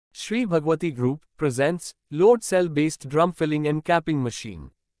Sri Bhagwati Group presents load cell-based drum filling and capping machine.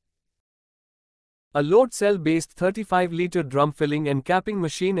 A load cell-based 35-liter drum filling and capping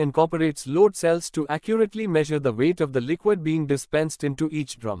machine incorporates load cells to accurately measure the weight of the liquid being dispensed into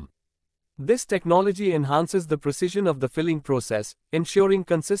each drum. This technology enhances the precision of the filling process, ensuring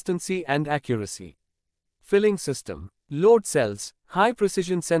consistency and accuracy. Filling system. Load cells,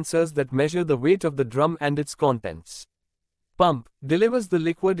 high-precision sensors that measure the weight of the drum and its contents. Pump, delivers the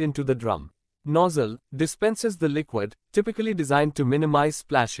liquid into the drum. Nozzle, dispenses the liquid, typically designed to minimize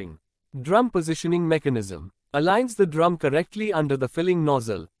splashing. Drum positioning mechanism, aligns the drum correctly under the filling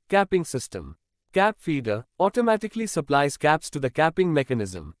nozzle. Capping system. Cap feeder, automatically supplies caps to the capping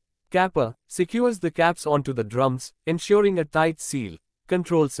mechanism. Capper, secures the caps onto the drums, ensuring a tight seal.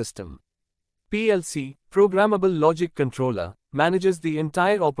 Control system. PLC, programmable logic controller, manages the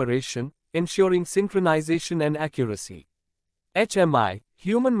entire operation, ensuring synchronization and accuracy. HMI,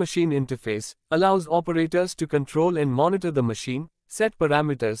 human-machine interface, allows operators to control and monitor the machine, set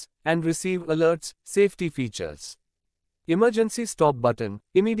parameters, and receive alerts. Safety features. Emergency stop button,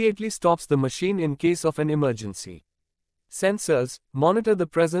 immediately stops the machine in case of an emergency. Sensors, monitor the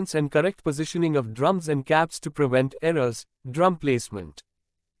presence and correct positioning of drums and caps to prevent errors. Drum placement.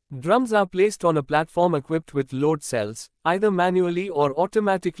 Drums are placed on a platform equipped with load cells, either manually or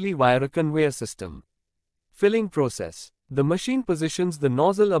automatically via a conveyor system. Filling process. The machine positions the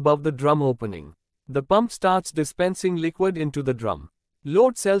nozzle above the drum opening. The pump starts dispensing liquid into the drum.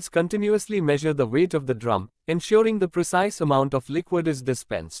 Load cells continuously measure the weight of the drum, ensuring the precise amount of liquid is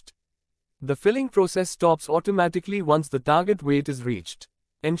dispensed. The filling process stops automatically once the target weight is reached,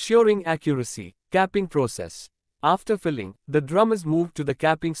 ensuring accuracy. Capping process. After filling, the drum is moved to the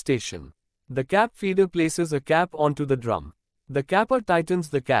capping station. The cap feeder places a cap onto the drum. The capper tightens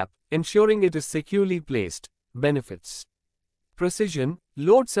the cap, ensuring it is securely placed. Benefits. Precision.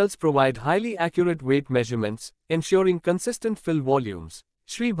 Load cells provide highly accurate weight measurements, ensuring consistent fill volumes.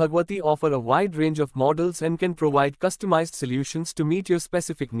 Sri Bhagwati offer a wide range of models and can provide customized solutions to meet your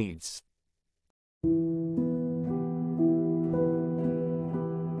specific needs.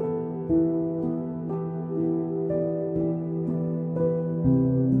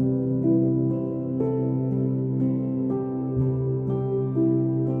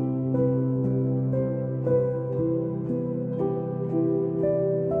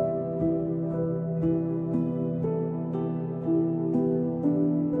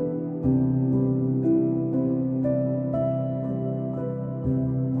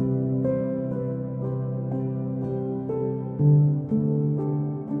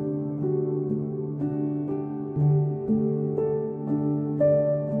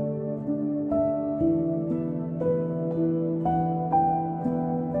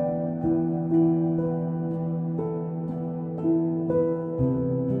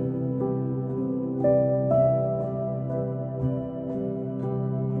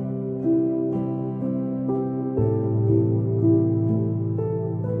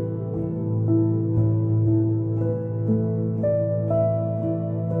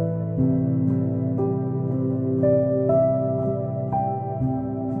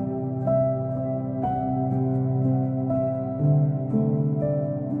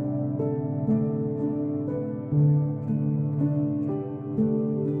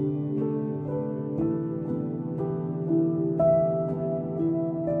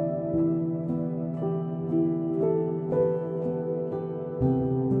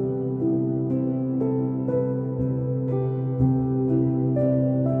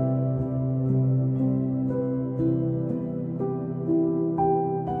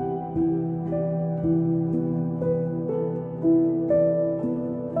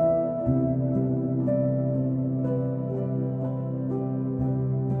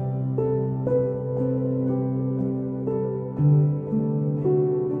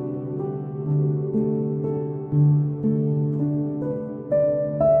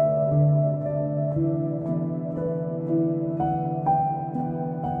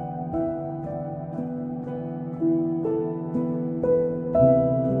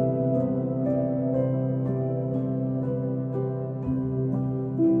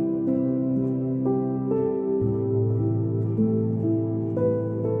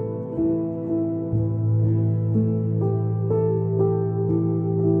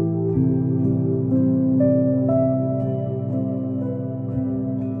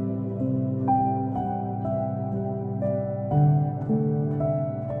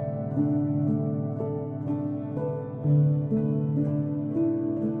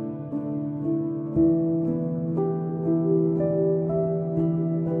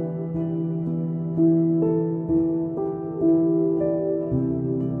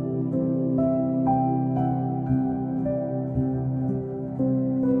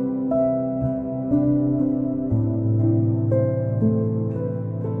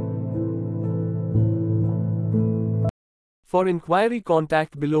 For inquiry,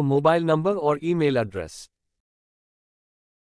 contact below mobile number or email address.